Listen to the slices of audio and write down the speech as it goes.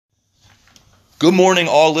Good morning,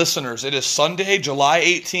 all listeners. It is Sunday, July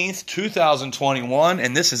 18th, 2021,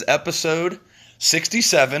 and this is episode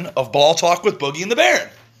 67 of Ball Talk with Boogie and the Baron.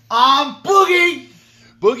 I'm Boogie.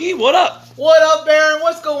 Boogie, what up? What up, Baron?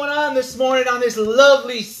 What's going on this morning on this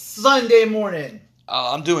lovely Sunday morning?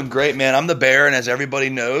 I'm doing great, man. I'm the Baron, as everybody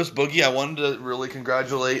knows. Boogie, I wanted to really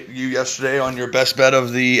congratulate you yesterday on your best bet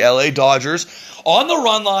of the LA Dodgers on the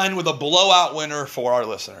run line with a blowout winner for our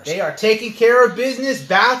listeners. They are taking care of business.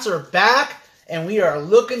 Bats are back. And we are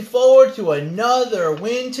looking forward to another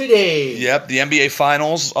win today. Yep, the NBA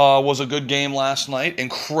Finals was a good game last night.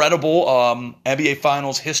 Incredible NBA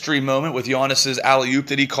Finals history moment with Giannis's alley-oop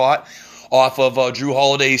that he caught off of Jrue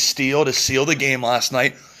Holiday's steal to seal the game last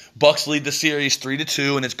night. Bucks lead the series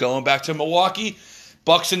 3-2, and it's going back to Milwaukee.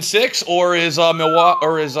 Bucks in 6, or is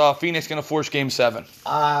Phoenix going to force Game 7?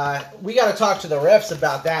 We got to talk to the refs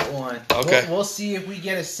about that one. Okay, we'll see if we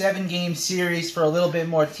get a 7-game series for a little bit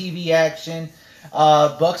more TV action.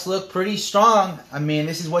 Bucks look pretty strong. I mean,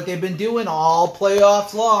 this is what they've been doing all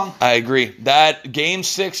playoffs long. I agree. That Game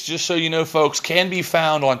 6, just so you know, folks, can be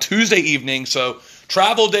found on Tuesday evening. So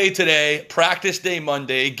travel day today, practice day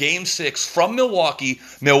Monday, Game 6 from Milwaukee.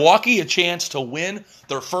 Milwaukee a chance to win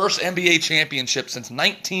their first NBA championship since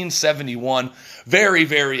 1971. Very,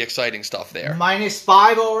 very exciting stuff there.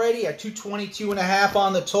 -5 already at 222.5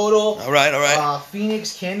 on the total. All right.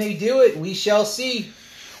 Phoenix, can they do it? We shall see.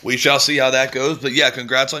 We shall see how that goes. But yeah,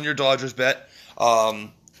 congrats on your Dodgers bet.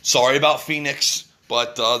 Sorry about Phoenix,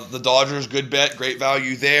 but the Dodgers, good bet, great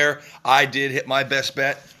value there. I did hit my best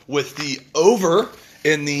bet with the over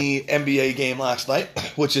in the NBA game last night,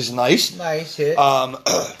 which is nice. Nice hit.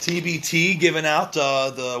 TBT giving out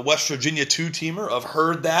the West Virginia 2-teamer of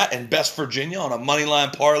Heard That and Best Virginia on a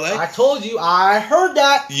moneyline parlay. I told you, I heard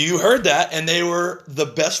that. You heard that, and they were the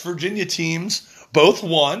Best Virginia teams. Both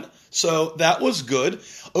won, so that was good.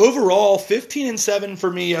 Overall, 15-7 for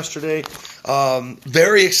me yesterday.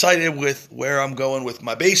 Very excited with where I'm going with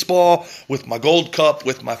my baseball, with my Gold Cup,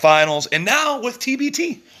 with my finals, and now with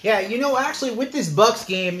TBT. Yeah, actually with this Bucks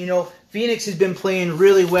game, Phoenix has been playing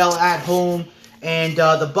really well at home, and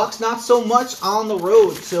the Bucks not so much on the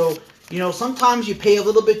road. So, sometimes you pay a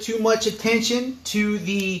little bit too much attention to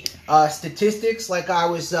the statistics, like I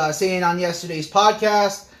was saying on yesterday's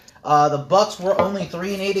podcast. The Bucks were only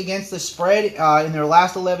 3-8 against the spread in their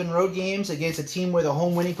last 11 road games against a team with a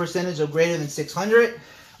home winning percentage of greater than .600.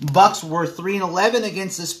 Bucks were 3-11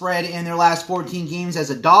 against the spread in their last 14 games as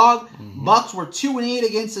a dog. Mm-hmm. Bucks were 2-8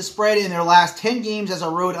 against the spread in their last 10 games as a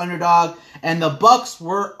road underdog, and the Bucks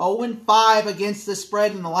were 0-5 against the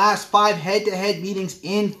spread in the last 5 head-to-head meetings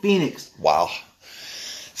in Phoenix. Wow.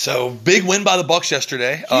 So, big win by the Bucks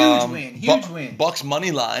yesterday. Huge win. Bucks money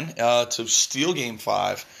line to steal Game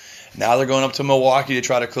 5. Now they're going up to Milwaukee to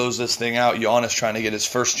try to close this thing out. Giannis trying to get his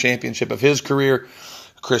first championship of his career.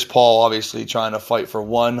 Chris Paul obviously trying to fight for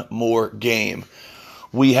one more game.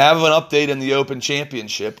 We have an update in the Open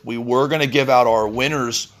Championship. We were going to give out our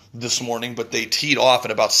winners this morning, but they teed off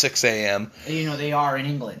at about 6 a.m. They are in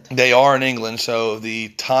England. They are in England, so the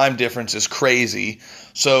time difference is crazy.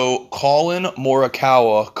 So Colin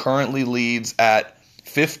Morikawa currently leads at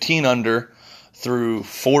 15 under through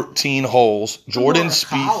 14 holes. Jordan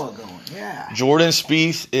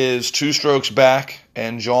Spieth is 2 strokes back,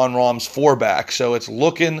 and Jon Rahm's 4 back. So it's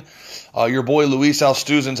looking, your boy Luis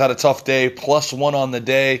Alstuzan's had a tough day, +1 on the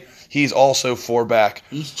day. He's also 4 back.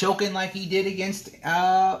 He's choking like he did against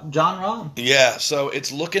Jon Rahm. Yeah, so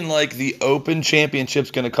it's looking like the Open Championship's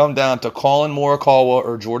going to come down to Colin Morikawa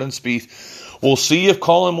or Jordan Spieth. We'll see if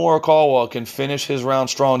Colin Morikawa can finish his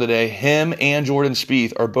round strong today. Him and Jordan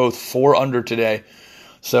Spieth are both 4 under today.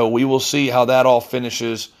 So we will see how that all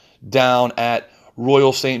finishes down at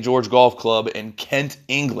Royal St. George Golf Club in Kent,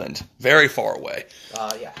 England. Very far away.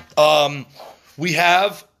 We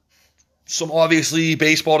have some, obviously,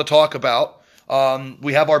 baseball to talk about.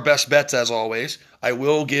 We have our best bets, as always. I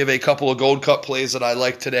will give a couple of Gold Cup plays that I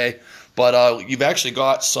like today. But you've actually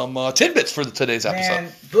got some tidbits for today's episode.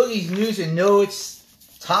 Man, Boogie's news and notes,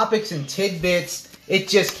 topics and tidbits, it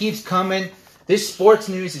just keeps coming. This sports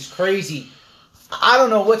news is crazy. I don't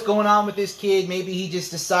know what's going on with this kid. Maybe he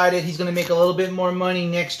just decided he's going to make a little bit more money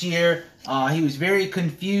next year. He was very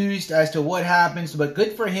confused as to what happens, but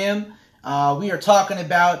good for him. We are talking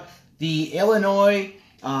about the Illinois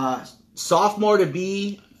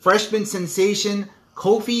sophomore-to-be freshman sensation,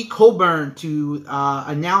 Kofi Cockburn, to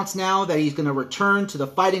announce now that he's going to return to the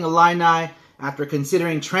Fighting Illini after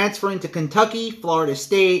considering transferring to Kentucky, Florida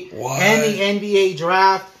State, and the NBA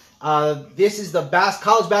draft. This is the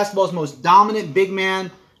college basketball's most dominant big man.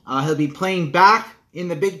 He'll be playing back in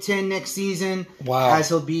the Big Ten next season, as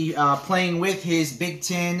he'll be playing with his Big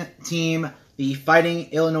Ten team, the Fighting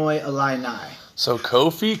Illinois Illini. So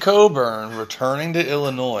Kofi Cockburn returning to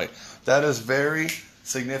Illinois. That is very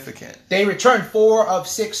significant. They returned 4 of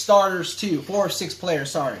 6 starters, too. 4 of 6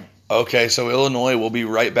 players, sorry. Okay, so Illinois will be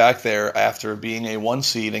right back there after being a 1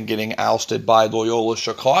 seed and getting ousted by Loyola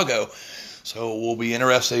Chicago. So it will be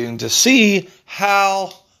interesting to see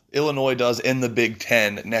how Illinois does in the Big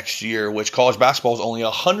Ten next year, which college basketball is only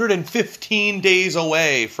 115 days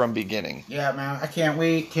away from beginning. Yeah, man, I can't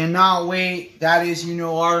wait. Cannot wait. That is,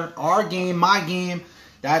 our game, my game.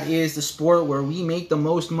 That is the sport where we make the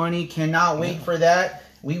most money. Cannot wait for that.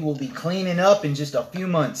 We will be cleaning up in just a few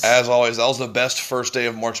months. As always, that was the best first day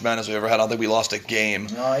of March Madness we ever had. I don't think we lost a game.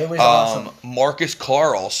 No, it was awesome. Marcus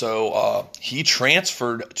Carr also, he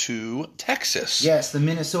transferred to Texas. Yes, the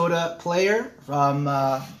Minnesota player from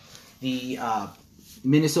the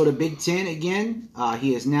Minnesota Big Ten again.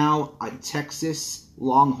 He is now a Texas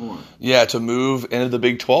Longhorn. Yeah, to move into the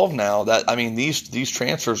Big 12 now. These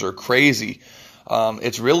transfers are crazy.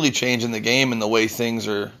 It's really changing the game and the way things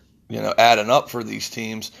are, adding up for these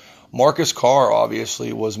teams. Marcus Carr,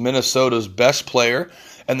 obviously, was Minnesota's best player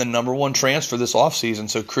and the number 1 transfer this offseason.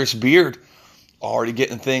 So Chris Beard already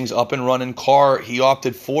getting things up and running. Carr, he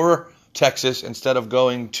opted for Texas instead of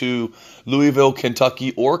going to Louisville,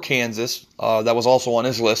 Kentucky, or Kansas. That was also on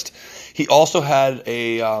his list. He also had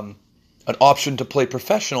an option to play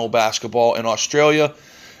professional basketball in Australia.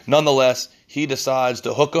 Nonetheless, he decides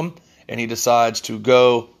to hook 'em, and he decides to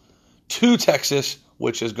go to Texas,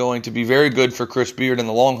 which is going to be very good for Chris Beard and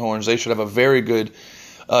the Longhorns. They should have a very good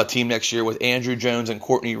team next year with Andrew Jones and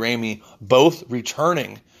Courtney Ramey both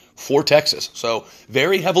returning for Texas. So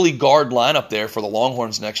very heavily guard lineup there for the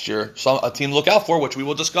Longhorns next year. So a team to look out for, which we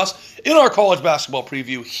will discuss in our college basketball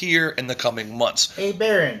preview here in the coming months. Hey,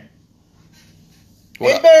 Baron.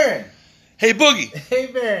 What? Hey, Baron. Hey, Boogie. Hey,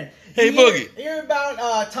 Baron. Hey, Boogie. Hear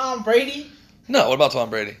about Tom Brady? No, what about Tom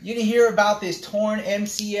Brady? You didn't hear about this torn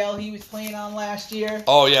MCL he was playing on last year?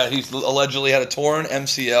 Oh, yeah, he's allegedly had a torn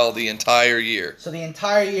MCL the entire year. So the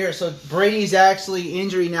entire year. So Brady's actually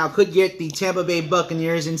injury now could get the Tampa Bay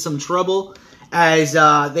Buccaneers in some trouble, as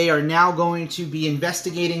they are now going to be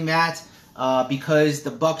investigating that because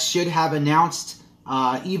the Bucs should have announced,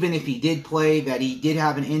 even if he did play, that he did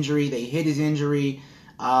have an injury. They hid his injury.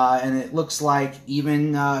 And it looks like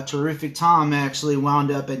even Terrific Tom actually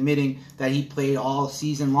wound up admitting that he played all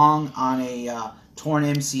season long on a torn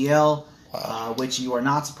MCL, which you are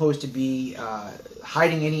not supposed to be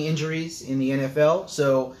hiding any injuries in the NFL.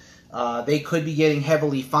 So they could be getting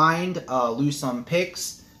heavily fined, lose some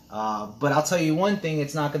picks. But I'll tell you one thing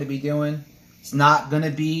it's not going to be doing. It's not going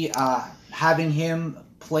to be having him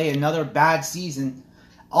play another bad season.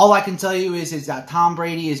 All I can tell you is that Tom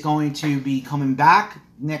Brady is going to be coming back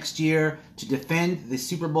next year to defend the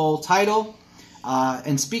Super Bowl title.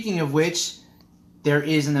 And speaking of which, there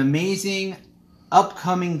is an amazing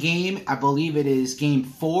upcoming game. I believe it is Game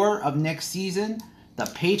 4 of next season. The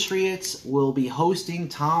Patriots will be hosting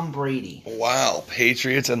Tom Brady. Wow,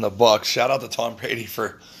 Patriots and the Bucs. Shout out to Tom Brady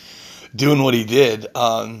for doing what he did.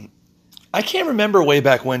 I can't remember way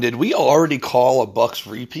back when. Did we already call a Bucs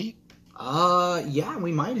repeat? Yeah,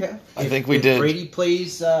 we might have. I think we did. Brady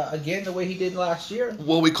plays again the way he did last year.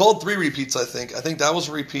 Well, we called 3 repeats, I think. I think that was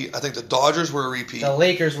a repeat. I think the Dodgers were a repeat. The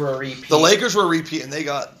Lakers were a repeat. The Lakers were a repeat, and they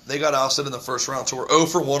got ousted in the first round. So we're 0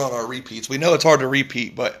 for 1 on our repeats. We know it's hard to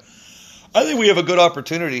repeat, but I think we have a good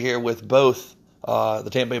opportunity here with both the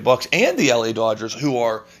Tampa Bay Bucs and the LA Dodgers, who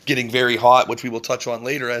are getting very hot, which we will touch on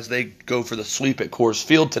later as they go for the sweep at Coors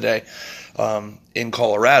Field today in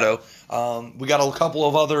Colorado. We got a couple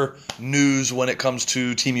of other news when it comes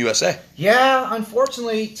to Team USA. Yeah,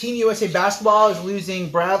 unfortunately, Team USA basketball is losing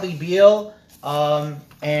Bradley Beal,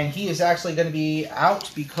 and he is actually going to be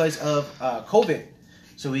out because of COVID.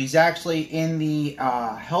 So he's actually in the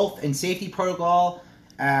health and safety protocol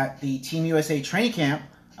at the Team USA training camp,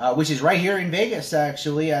 which is right here in Vegas,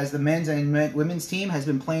 actually, as the men's and women's team has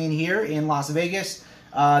been playing here in Las Vegas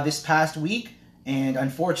this past week. And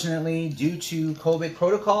unfortunately, due to COVID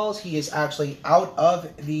protocols, he is actually out of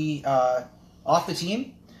the off the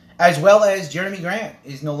team, as well as Jeremy Grant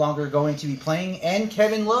is no longer going to be playing, and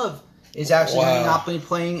Kevin Love is actually going to not be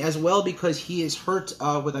playing as well because he is hurt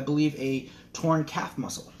with, I believe, a torn calf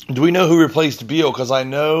muscle. Do we know who replaced Beal? Because I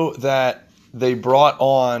know that they brought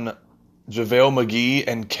on JaVale McGee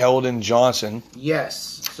and Keldon Johnson.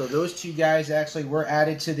 Yes, so those 2 guys actually were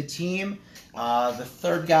added to the team. The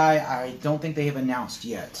third guy, I don't think they have announced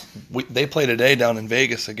yet. They play today down in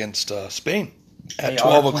Vegas against Spain at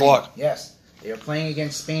 12 o'clock. Yes, they are playing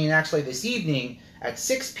against Spain actually this evening at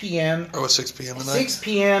 6 p.m. Oh, it's 6 p.m. tonight? 6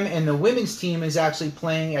 p.m. and the women's team is actually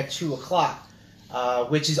playing at 2 o'clock.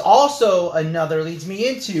 which is also leads me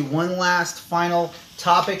into one last final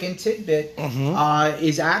topic and tidbit,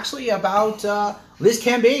 is actually about Liz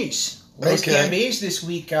Cambage. Liz Cambage this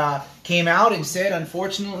week came out and said,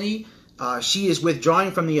 unfortunately, she is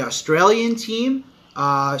withdrawing from the Australian team.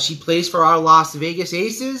 She plays for our Las Vegas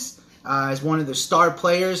Aces as one of the star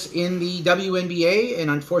players in the WNBA, and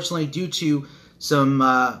unfortunately, due to some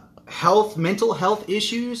mental health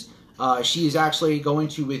issues, she is actually going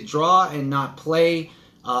to withdraw and not play.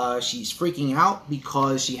 She's freaking out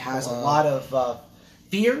because she has a lot of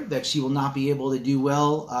fear that she will not be able to do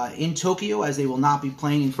well in Tokyo, as they will not be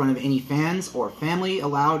playing in front of any fans or family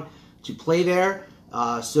allowed to play there.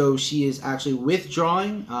 So she is actually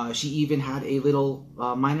withdrawing. She even had a little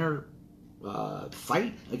minor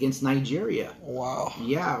fight against Nigeria. Wow.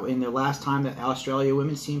 Yeah, in the last time that Australia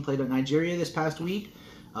women's team played at Nigeria this past week.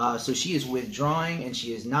 So she is withdrawing, and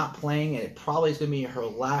she is not playing, and it probably is going to be her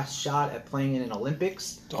last shot at playing in an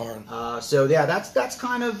Olympics. Darn. So yeah, that's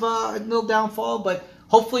kind of a little downfall, but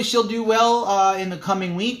hopefully she'll do well in the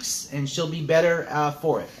coming weeks, and she'll be better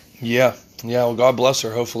for it. Yeah. Well, God bless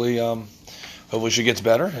her. Hopefully she gets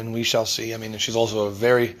better, and we shall see. I mean, she's also a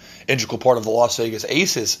very integral part of the Las Vegas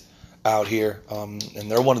Aces out here, and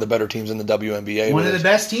they're one of the better teams in the WNBA. One of the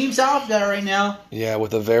best teams out there right now. Yeah,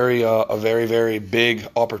 with a very, very big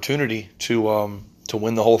opportunity to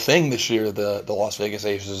win the whole thing this year. The Las Vegas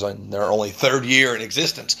Aces in their only third year in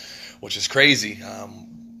existence, which is crazy.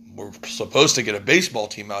 We're supposed to get a baseball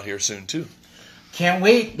team out here soon too. Can't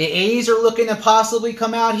wait. The A's are looking to possibly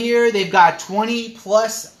come out here. They've got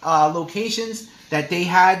 20-plus locations that they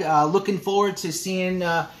had looking forward to seeing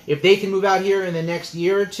if they can move out here in the next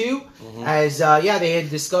year or two. As, they had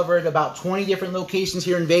discovered about 20 different locations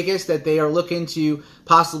here in Vegas that they are looking to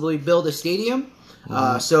possibly build a stadium.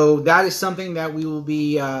 So that is something that we will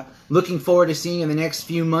be looking forward to seeing in the next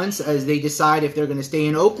few months as they decide if they're going to stay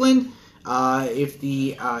in Oakland, if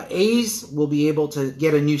the A's will be able to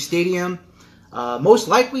get a new stadium. Most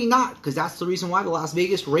likely not, because that's the reason why the Las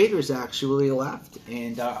Vegas Raiders actually left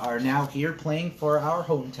and are now here playing for our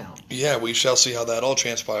hometown. Yeah, we shall see how that all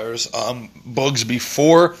transpires. Bugs,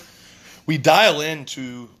 before we dial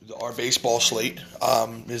into our baseball slate,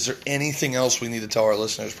 is there anything else we need to tell our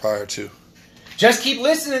listeners prior to? Just keep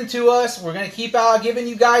listening to us. We're going to keep giving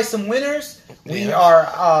you guys some winners. We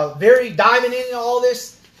are very diving into all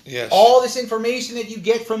this. Yes. All this information that you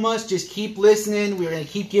get from us, just keep listening. We're going to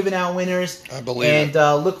keep giving out winners. I believe it.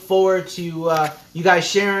 And look forward to you guys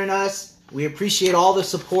sharing us. We appreciate all the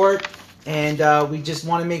support, and we just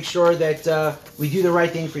want to make sure that we do the right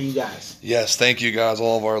thing for you guys. Yes, thank you guys,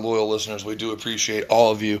 all of our loyal listeners. We do appreciate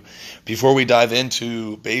all of you. Before we dive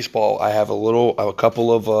into baseball, I have a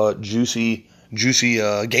couple of juicy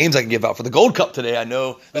games I can give out for the Gold Cup today. I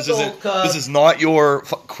know this is not your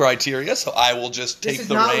criteria, so I will just take the reins. This is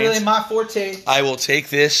not really my forte. I will take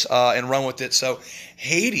this and run with it. So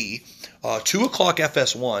Haiti, 2 o'clock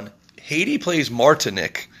FS1. Haiti plays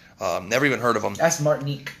Martinique. Never even heard of them. That's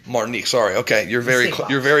Martinique. Martinique. Sorry. Okay, you're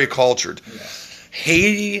very cultured. Yeah.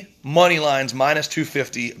 Haiti money lines minus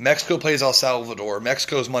 250. Mexico plays El Salvador.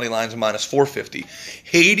 Mexico's money lines minus 450.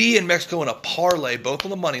 Haiti and Mexico in a parlay, both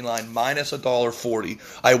on the money line, minus $1.40.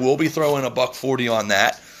 I will be throwing $1.40 on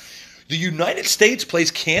that. The United States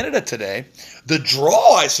plays Canada today. The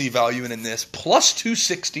draw I see value in this, plus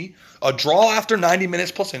 260. A draw after 90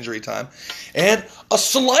 minutes plus injury time. And a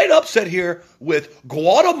slight upset here with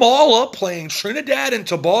Guatemala playing Trinidad and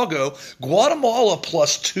Tobago. Guatemala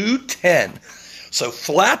plus 210. So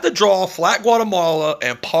flat the draw, flat Guatemala,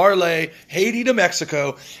 and parlay Haiti to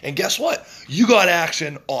Mexico. And guess what? You got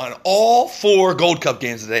action on all 4 Gold Cup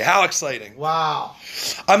games today. How exciting. Wow.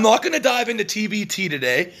 I'm not going to dive into TBT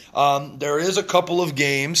today. There is a couple of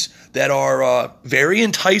games that are very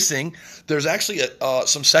enticing. There's actually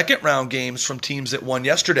some second-round games from teams that won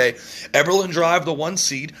yesterday. Eberlin Drive, the 1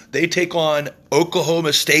 seed. They take on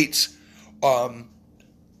Oklahoma State's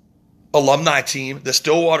alumni team, the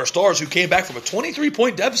Stillwater Stars, who came back from a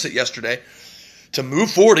 23-point deficit yesterday to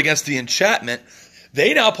move forward against the Enchantment.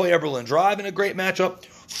 They now play Eberlin Drive in a great matchup.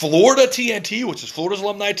 Florida TNT, which is Florida's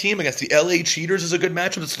alumni team, against the LA Cheaters is a good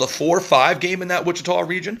matchup. It's the 4-5 game in that Wichita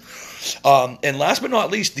region. And last but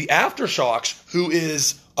not least, the Aftershocks, who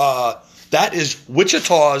is that is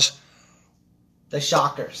Wichita's The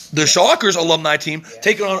Shockers. The Shockers alumni team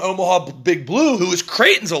taking on Omaha Big Blue, who is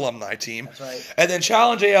Creighton's alumni team. That's right. And then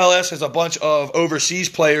Challenge ALS has a bunch of overseas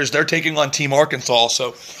players. They're taking on Team Arkansas.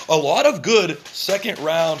 So a lot of good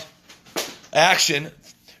second-round action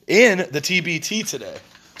in the TBT today.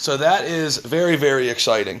 So that is very, very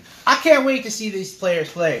exciting. I can't wait to see these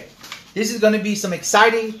players play. This is going to be some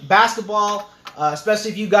exciting basketball.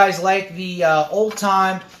 especially if you guys like the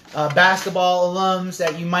old-time basketball alums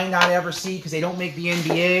that you might not ever see because they don't make the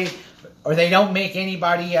NBA or they don't make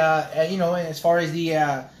anybody, as far as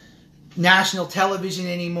the national television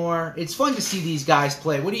anymore. It's fun to see these guys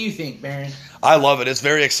play. What do you think, Baron? I love it. It's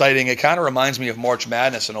very exciting. It kind of reminds me of March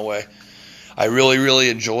Madness in a way. I really, really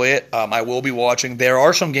enjoy it. I will be watching. There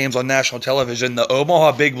are some games on national television. The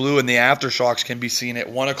Omaha Big Blue and the Aftershocks can be seen at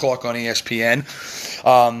 1 o'clock on ESPN.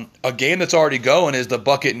 A game that's already going is the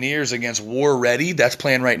Buccaneers against War Ready. That's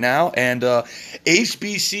playing right now. And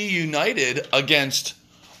HBC United against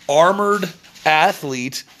Armored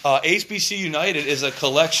Athlete. HBC United is a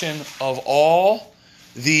collection of all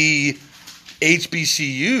the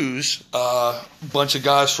HBCUs, bunch of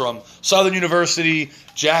guys from Southern University,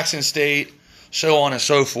 Jackson State, so on and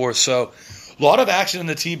so forth. So a lot of action in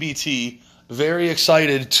the TBT. Very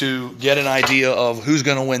excited to get an idea of who's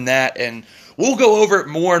going to win that. And we'll go over it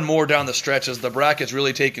more and more down the stretch as the bracket's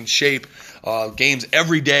really taking shape. Games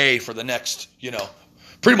every day for the next,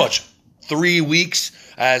 pretty much 3 weeks,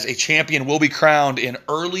 as a champion will be crowned in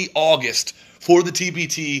early August for the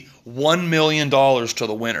TBT. $1 million to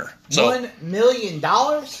the winner. So, $1 million?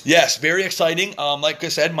 Yes, very exciting. Like I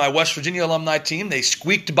said, my West Virginia alumni team, they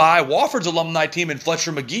squeaked by Wofford's alumni team in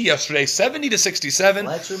Fletcher McGee yesterday, 70-67.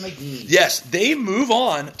 Fletcher McGee. Yes, they move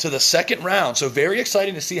on to the second round. So very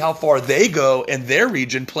exciting to see how far they go in their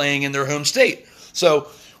region playing in their home state. So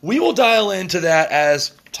we will dial into that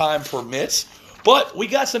as time permits. But we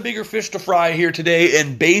got some bigger fish to fry here today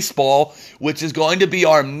in baseball, which is going to be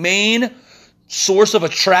our main source of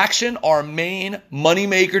attraction, our main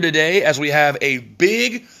moneymaker today, as we have a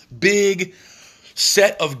big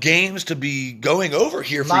set of games to be going over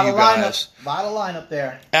here for you guys. A lot of lineup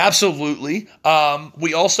there. Absolutely.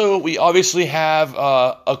 We obviously have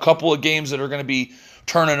a couple of games that are going to be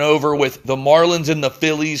turning over with the Marlins and the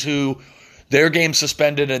Phillies, who their game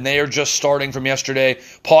suspended, and they are just starting from yesterday.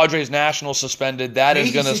 Padres Nationals suspended. That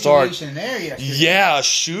is going to start. There yeah,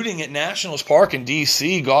 shooting at Nationals Park in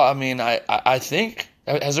D.C. I think.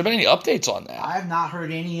 Has there been any updates on that? I have not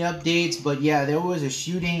heard any updates, but yeah, there was a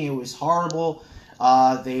shooting. It was horrible.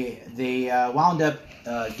 They wound up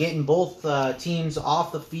getting both teams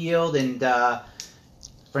off the field, and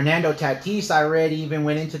Fernando Tatis, I read, even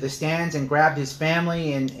went into the stands and grabbed his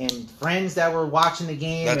family and friends that were watching the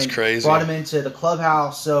game. That's and crazy. Brought them into the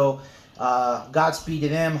clubhouse. So Godspeed to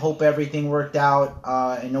them. Hope everything worked out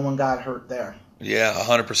and no one got hurt there. Yeah,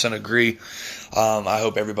 100% agree. I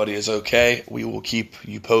hope everybody is okay. We will keep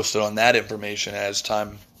you posted on that information as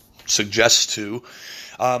time suggests to.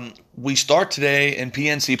 We start today in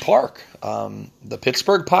PNC Park. The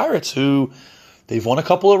Pittsburgh Pirates, who they've won a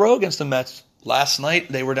couple in a row against the Mets. Last night,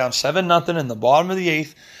 they were down 7-0 in the bottom of the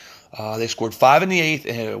eighth. They scored 5 in the eighth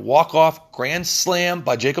and hit a walk-off grand slam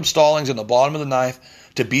by Jacob Stallings in the bottom of the ninth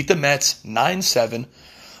to beat the Mets 9-7.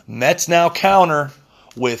 Mets now counter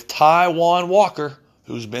with Taijuan Walker,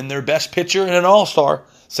 who's been their best pitcher and an all-star,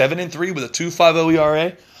 7-3 with a 2.50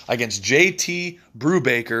 ERA against JT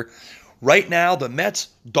Brubaker. Right now, the Mets,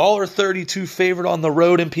 $1.32 favorite on the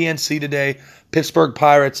road in PNC today. Pittsburgh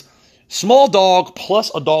Pirates, small dog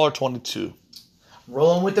plus $1.22.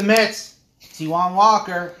 Rolling with the Mets. Taijuan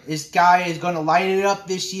Walker, this guy is going to light it up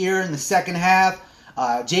this year in the second half.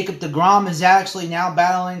 Jacob deGrom is actually now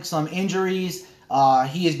battling some injuries.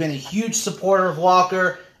 He has been a huge supporter of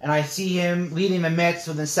Walker, and I see him leading the Mets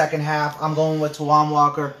for the second half. I'm going with Taijuan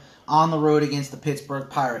Walker on the road against the Pittsburgh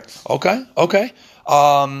Pirates. Okay.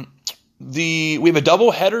 We have a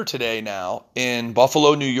doubleheader today now in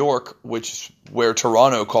Buffalo, New York, which is where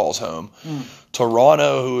Toronto calls home.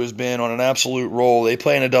 Toronto, who has been on an absolute roll, they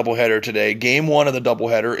play in a doubleheader today. Game one of the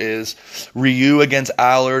doubleheader is Ryu against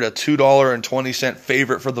Allard, a $2.20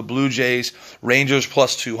 favorite for the Blue Jays. Rangers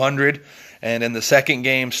plus 200. And in the second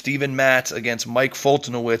game, Steven Matz against Mike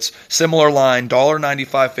Fultonowicz. Similar line,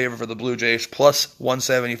 $1.95 favorite for the Blue Jays, plus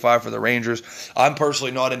 175 for the Rangers. I'm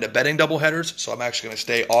personally not into betting doubleheaders, so I'm actually going to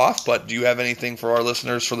stay off. But do you have anything for our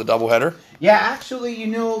listeners for the doubleheader? Yeah, actually,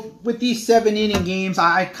 with these 7-inning games,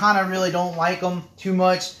 I kind of really don't like them too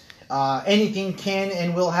much. Anything can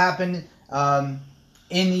and will happen in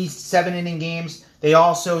these 7-inning games. They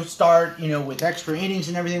also start, with extra innings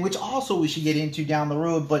and everything, which also we should get into down the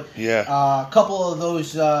road. But a couple of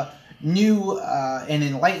those new and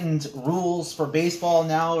enlightened rules for baseball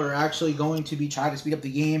now are actually going to be trying to speed up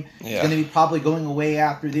the game. Yeah. It's going to be probably going away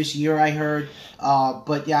after this year, I heard.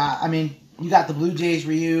 But yeah, you got the Blue Jays,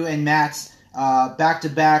 Ryu and Matz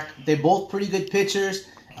back-to-back. They're both pretty good pitchers.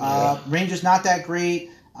 Rangers not that great.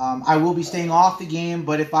 I will be staying off the game,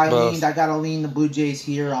 but if I leaned, I got to lean the Blue Jays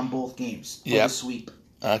here on both games for the sweep.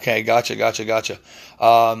 Okay, gotcha.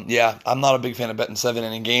 Yeah, I'm not a big fan of betting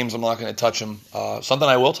 7-inning games. I'm not going to touch them. Something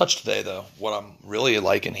I will touch today, though, what I'm really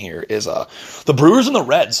liking here is the Brewers and the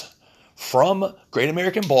Reds from Great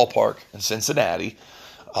American Ballpark in Cincinnati.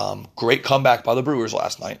 Great comeback by the Brewers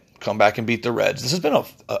last night. Come back and beat the Reds. This has been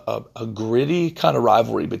a gritty kind of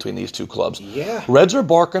rivalry between these two clubs. Yeah. Reds are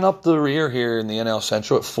barking up the rear here in the NL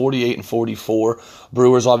Central at 48 and 44.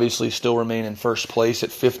 Brewers obviously still remain in first place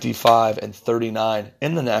at 55 and 39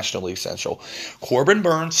 in the National League Central. Corbin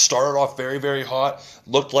Burns started off very, very hot.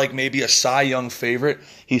 Looked like maybe a Cy Young favorite.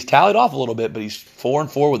 He's tallied off a little bit, but he's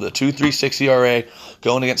 4-4 with a 2.36 ERA.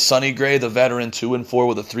 Going against Sonny Gray, the veteran, 2-4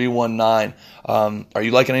 with a 3.19. Are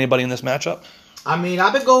you liking anybody in this matchup? I mean,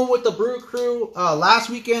 I've been going with the Brew Crew. Last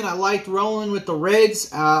weekend, I liked rolling with the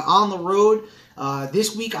Reds on the road.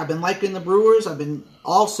 This week, I've been liking the Brewers. I've been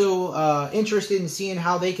also interested in seeing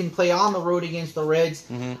how they can play on the road against the Reds.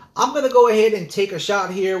 Mm-hmm. I'm going to go ahead and take a shot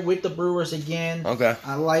here with the Brewers again. Okay.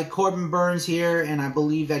 I like Corbin Burns here, and I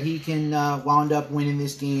believe that he can wound up winning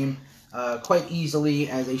this game quite easily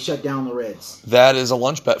as they shut down the Reds. That is a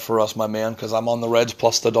lunch bet for us, my man, because I'm on the Reds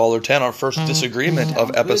plus the $1.10, our first disagreement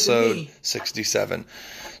of episode 67.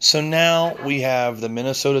 So now we have the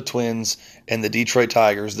Minnesota Twins and the Detroit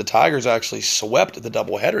Tigers. The Tigers actually swept the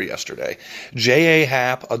doubleheader yesterday. J.A.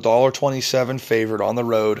 Happ, $1.27 favored on the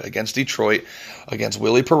road against Detroit, against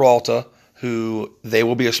Willie Peralta, who they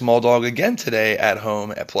will be a small dog again today at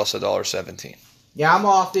home at plus $1.17. Yeah, I'm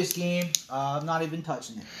off this game. I'm not even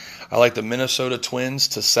touching it. I like the Minnesota Twins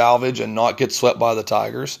to salvage and not get swept by the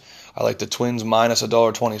Tigers. I like the Twins minus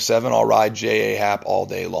 $1.27. I'll ride J.A. Happ all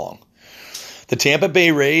day long. The Tampa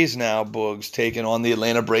Bay Rays now, Boogs, taking on the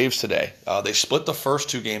Atlanta Braves today. They split the first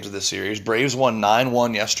two games of this series. Braves won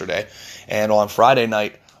 9-1 yesterday. And on Friday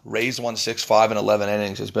night, Rays won 6-5 in 11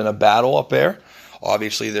 innings. It's been a battle up there.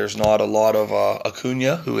 Obviously, there's not a lot of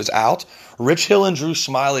Acuna, who is out. Rich Hill and Drew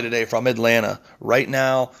Smiley today from Atlanta. Right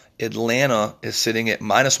now, Atlanta is sitting at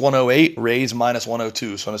minus 108, Rays minus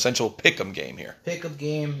 102. So an essential pick-em game here. Pick-em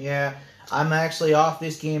game, yeah. I'm actually off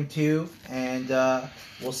this game too, and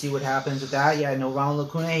we'll see what happens with that. Yeah, no Ronald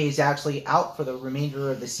Acuna. He's actually out for the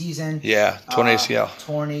remainder of the season. Yeah, torn ACL.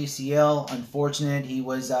 Torn ACL. Unfortunate. He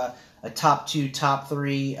was a top 2, top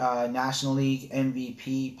 3 National League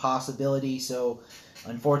MVP possibility. So,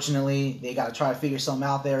 unfortunately, they got to try to figure something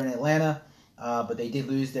out there in Atlanta. But they did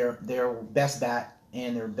lose their best bat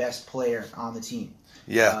and their best player on the team.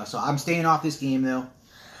 Yeah. So I'm staying off this game, though.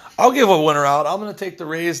 I'll give a winner out. I'm going to take the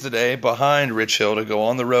Rays today behind Rich Hill to go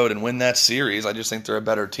on the road and win that series. I just think they're a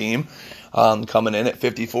better team. Coming in at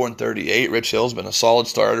 54 and 38. Rich Hill's been a solid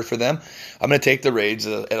starter for them. I'm going to take the Rays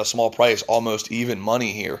at a small price, almost even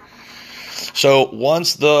money here. So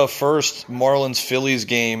once the first Marlins-Phillies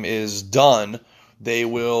game is done, they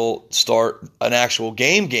will start an actual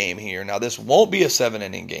game here. Now, this won't be a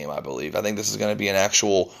 7-inning game, I believe. I think this is going to be an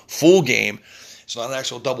actual full game. It's not an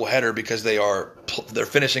actual doubleheader because they're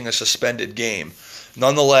finishing a suspended game.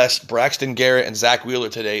 Nonetheless, Braxton Garrett and Zach Wheeler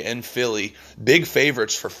today in Philly. Big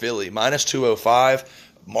favorites for Philly. Minus 205.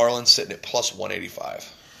 Marlins sitting at plus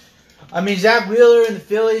 185. I mean, Zach Wheeler and the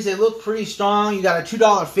Phillies, they look pretty strong. You got a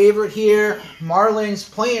 $2 favorite here.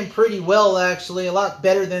 Marlins playing pretty well, actually. A lot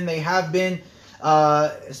better than they have been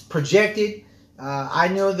projected. I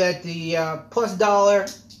know that the plus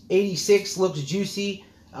 $1.86 looks juicy.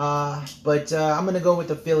 But I'm going to go with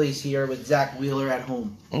the Phillies here with Zach Wheeler at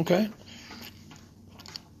home. Okay.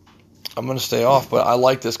 I'm going to stay off, but I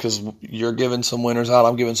like this because you're giving some winners out,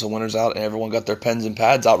 I'm giving some winners out, and everyone got their pens and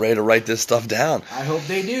pads out ready to write this stuff down. I hope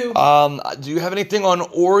they do. Do you have anything on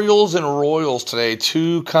Orioles and Royals today?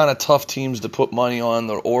 Two kind of tough teams to put money on.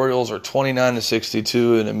 The Orioles are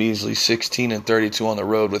 29-62 and a measly 16-32 on the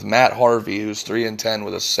road with Matt Harvey, who's 3-10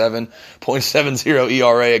 with a 7.70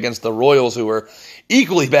 ERA against the Royals, who are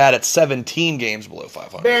equally bad at 17 games below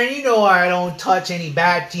 500. Baron, you know I don't touch any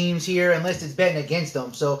bad teams here unless it's betting against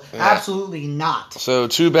them, so absolutely not. So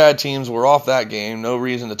two bad teams. We're off that game. No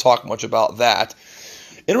reason to talk much about that.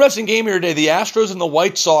 Interesting game here today. The Astros and the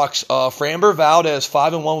White Sox. Framber Valdez,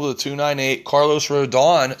 5-1 with a 2.98. Carlos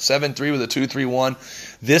Rodon, 7-3 with a 2.31.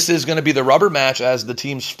 This is going to be the rubber match as the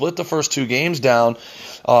team split the first two games down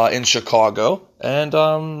in Chicago.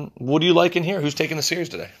 And what do you like in here? Who's taking the series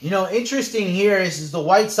today? You know, interesting here is the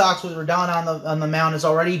White Sox with Rodon on the mound has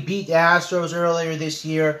already beat the Astros earlier this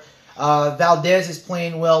year. Valdez is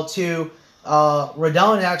playing well too.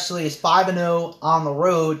 Rodon actually is 5-0 on the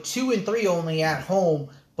road, 2-3 only at home,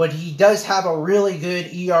 but he does have a really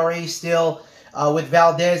good ERA still with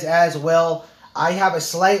Valdez as well. I have a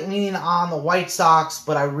slight lean on the White Sox,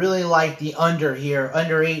 but I really like the under here,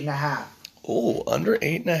 under 8.5. Oh, under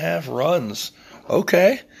 8.5 runs.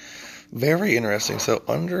 Okay. Very interesting. So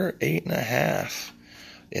under 8.5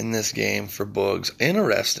 in this game for Boogs.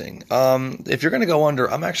 Interesting. If you're going to go under,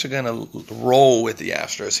 I'm actually going to roll with the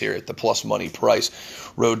Astros here at the plus money price.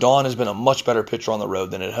 Rodon has been a much better pitcher on the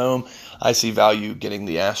road than at home. I see value getting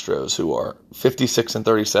the Astros, who are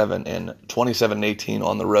 56-37 and 27-18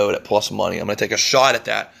 on the road at plus money. I'm going to take a shot at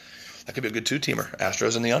that. That could be a good two-teamer.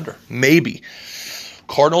 Astros in the under. Maybe.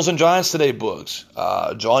 Cardinals and Giants today, Boogs.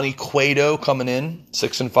 Johnny Cueto coming in,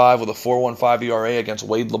 6-5 with a 4.15 ERA against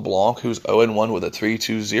Wade LeBlanc, who's 0-1 with a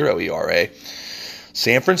 3.20 ERA.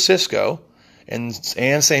 San Francisco and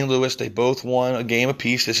St. Louis, they both won a game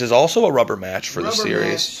apiece. This is also a rubber match for the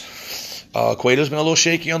series. Cueto's been a little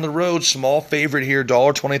shaky on the road. Small favorite here,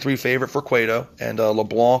 $1.23 favorite for Cueto, and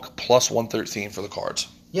LeBlanc plus 113 for the Cards.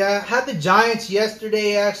 Yeah, I had the Giants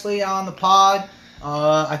yesterday actually on the pod.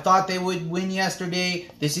 I thought they would win yesterday.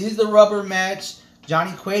 This is the rubber match.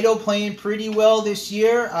 Johnny Cueto playing pretty well this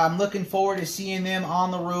year. I'm looking forward to seeing them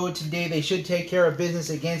on the road today. They should take care of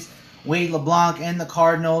business against Wade LeBlanc and the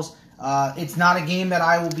Cardinals. It's not a game that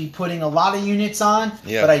I will be putting a lot of units on,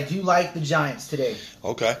 but I do like the Giants today.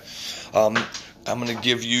 Okay. I'm going to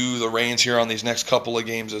give you the reins here on these next couple of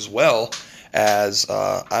games as well, as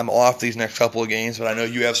I'm off these next couple of games, but I know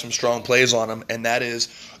you have some strong plays on them, and that is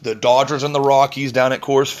the Dodgers and the Rockies down at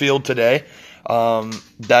Coors Field today.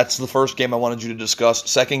 That's the first game I wanted you to discuss.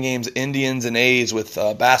 Second game's Indians and A's with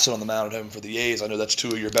Bassett on the mound at home for the A's. I know that's two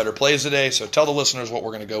of your better plays today, so tell the listeners what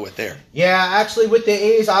we're going to go with there. Yeah, actually with the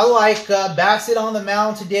A's, I like Bassett on the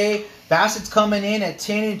mound today. Bassett's coming in at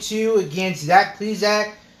 10-2 against Zach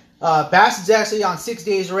Plesac. Bassett's actually on 6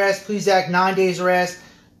 days rest, Plesac 9 days rest.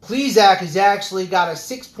 Plesac has actually got a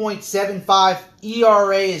 6.75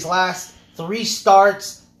 ERA his last 3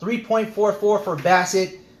 starts, 3.44 for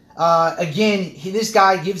Bassett. Again, this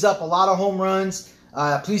guy gives up a lot of home runs.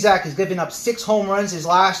 Plesac has given up 6 home runs his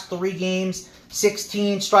last 3 games,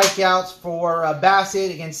 16 strikeouts for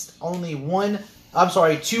Bassett against only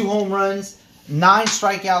 2 home runs, 9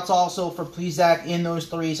 strikeouts also for Plesac in those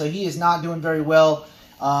 3, so he is not doing very well.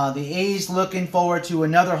 The A's looking forward to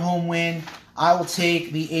another home win. I will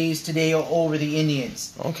take the A's today over the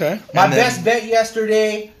Indians. Okay. My best bet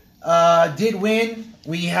yesterday did win.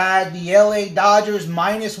 We had the LA Dodgers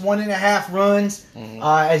minus 1.5 runs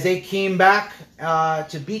as they came back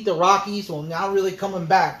to beat the Rockies. Well, not really coming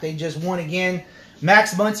back. They just won again.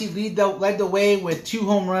 Max Muncy led the way with 2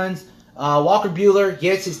 home runs. Walker Buehler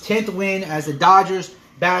gets his 10th win as the Dodgers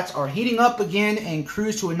bats are heating up again and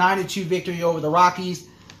cruise to a 9-2 victory over the Rockies.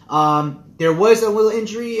 There was a little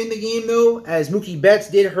injury in the game, though, as Mookie Betts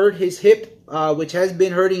did hurt his hip, which has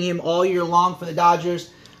been hurting him all year long for the Dodgers.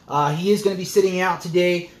 He is going to be sitting out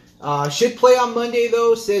today. Should play on Monday,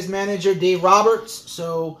 though, says manager Dave Roberts.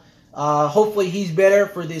 So hopefully he's better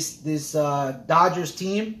for this Dodgers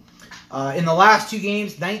team. In the last 2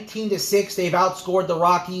 games, 19-6, they've outscored the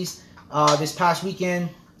Rockies this past weekend.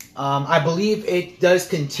 I believe it does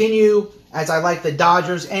continue, as I like the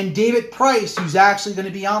Dodgers. And David Price, who's actually going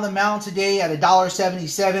to be on the mound today at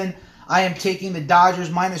 $1.77. I am taking the Dodgers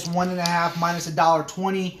minus 1.5, minus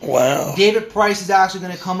 $1.20. Wow. David Price is actually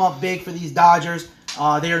going to come up big for these Dodgers.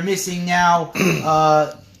 They are missing now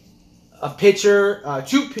a pitcher,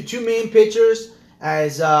 two main pitchers,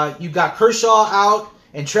 as you've got Kershaw out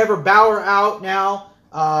and Trevor Bauer out now.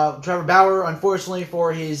 Trevor Bauer, unfortunately,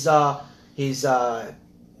 for his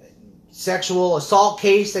sexual assault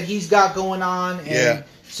case that he's got going on. And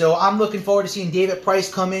so I'm looking forward to seeing David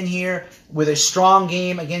Price come in here with a strong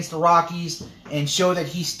game against the Rockies and show that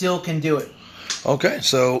he still can do it. Okay,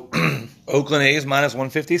 so Oakland A's minus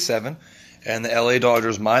 157 and the LA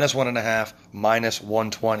Dodgers minus 1.5, minus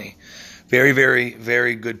 120. Very, very,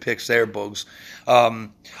 very good picks there, Boogs.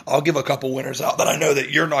 I'll give a couple winners out that I know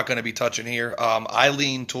that you're not going to be touching here. I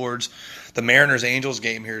lean towards the Mariners-Angels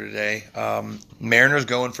game here today. Mariners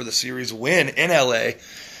going for the series win in LA.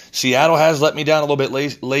 Seattle has let me down a little bit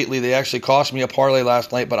lately. They actually cost me a parlay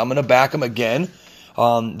last night, but I'm going to back them again.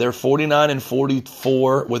 They're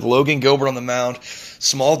 49-44 with Logan Gilbert on the mound.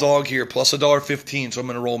 Small dog here, plus $1.15. So I'm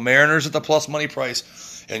going to roll Mariners at the plus money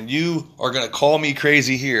price. And you are going to call me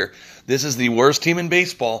crazy here. This is the worst team in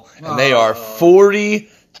baseball, and they are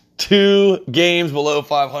 42 games below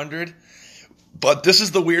 500. But this is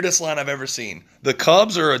the weirdest line I've ever seen. The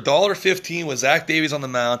Cubs are $1.15 with Zach Davies on the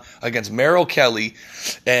mound against Merrill Kelly,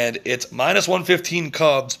 and it's minus 115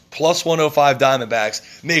 Cubs, plus 105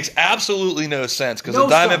 Diamondbacks. Makes absolutely no sense because the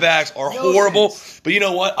Diamondbacks are horrible. But you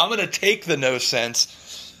know what? I'm going to take the no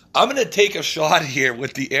sense. I'm going to take a shot here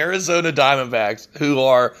with the Arizona Diamondbacks, who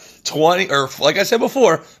are 20, or like I said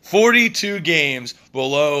before, 42 games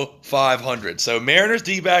below 500. So Mariners,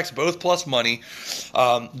 D-backs, both plus money.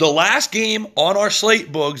 The last game on our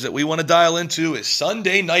slate, Boogs, that we want to dial into is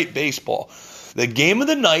Sunday Night Baseball. The game of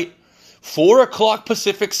the night, 4 o'clock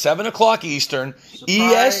Pacific, 7 o'clock Eastern,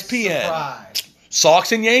 Surprise, ESPN. surprise.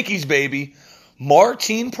 Sox and Yankees, baby.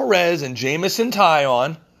 Martin Perez and Jamison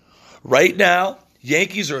Taillon. Right now,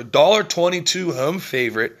 Yankees are $1.22 home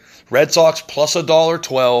favorite. Red Sox plus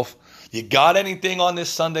 $1.12. You got anything on this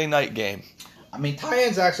Sunday night game? I mean,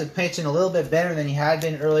 Taillon's actually pitching a little bit better than he had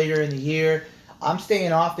been earlier in the year. I'm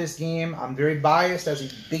staying off this game. I'm very biased as a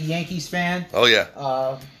big Yankees fan. Oh,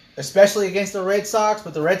 yeah. Especially against the Red Sox.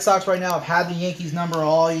 But the Red Sox right now have had the Yankees number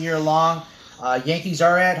all year long. Yankees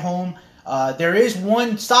are at home. There is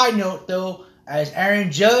one side note, though, as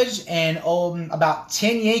Aaron Judge and about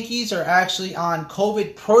 10 Yankees are actually on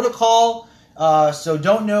COVID protocol. So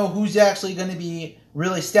don't know who's actually going to be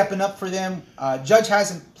really stepping up for them. Judge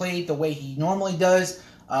hasn't played the way he normally does,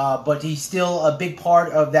 but he's still a big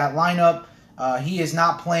part of that lineup. He is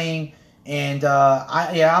not playing, and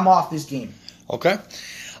I'm off this game. Okay.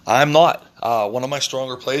 I'm not. One of my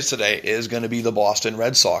stronger plays today is going to be the Boston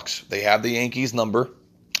Red Sox. They have the Yankees number.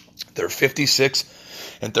 They're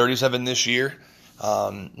 56-37 this year.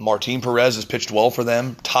 Martin Perez has pitched well for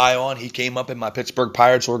them. Taillon, he came up in my Pittsburgh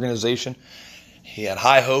Pirates organization. He had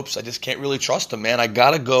high hopes. I just can't really trust him, man. I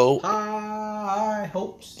gotta go. High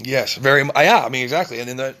hopes. Yes, very. Yeah, I mean exactly.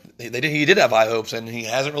 And then he did have high hopes, and he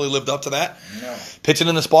hasn't really lived up to that. No. Pitching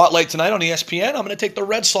in the spotlight tonight on ESPN. I'm going to take the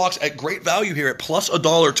Red Sox at great value here at plus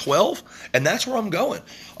 $1.12, and that's where I'm going.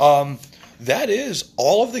 That is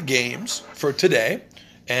all of the games for today.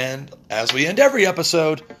 And as we end every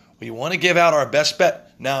episode, we want to give out our best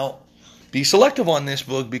bet. Now, be selective on this,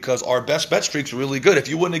 Boog, because our best bet streak's really good. If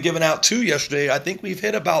you wouldn't have given out 2 yesterday, I think we've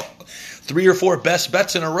hit about 3 or 4 best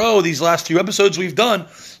bets in a row these last few episodes we've done.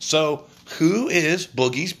 So, who is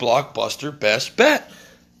Boogie's blockbuster best bet?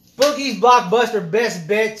 Boogie's blockbuster best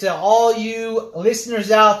bet to all you listeners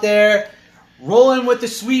out there. Rolling with the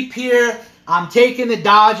sweep here. I'm taking the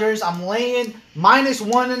Dodgers. I'm laying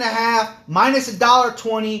 -1.5, minus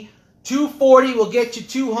 $1.20. 240 will get you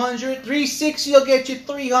 200. 360 will get you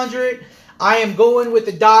 300. I am going with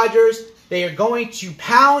the Dodgers. They are going to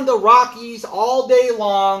pound the Rockies all day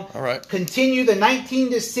long. All right. Continue the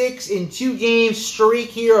 19-6 in 2 games streak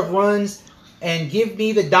here of runs, and give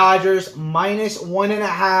me the Dodgers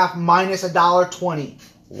 -1.5, minus $1.20.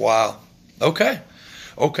 Wow. Okay.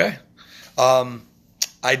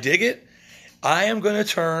 I dig it. I am going to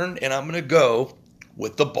turn and I'm going to go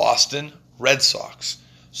with the Boston Red Sox.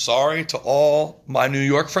 Sorry to all my New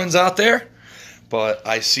York friends out there, but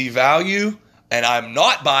I see value and I'm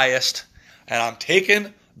not biased, and I'm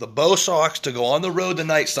taking the Bo Sox to go on the road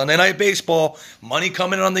tonight, Sunday Night Baseball. Money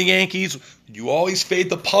coming on the Yankees. You always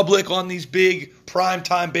fade the public on these big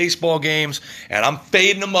primetime baseball games, and I'm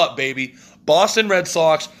fading them up, baby. Boston Red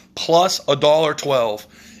Sox plus $1.12.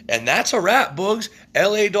 And that's a wrap, Boogs.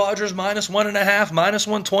 LA Dodgers -1.5,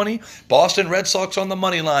 -120. Boston Red Sox on the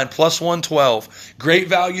money line, +112. Great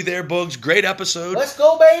value there, Boogs. Great episode. Let's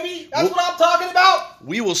go, baby. That's what I'm talking about.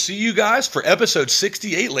 We will see you guys for episode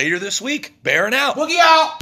 68 later this week. Bearing out. Boogie out.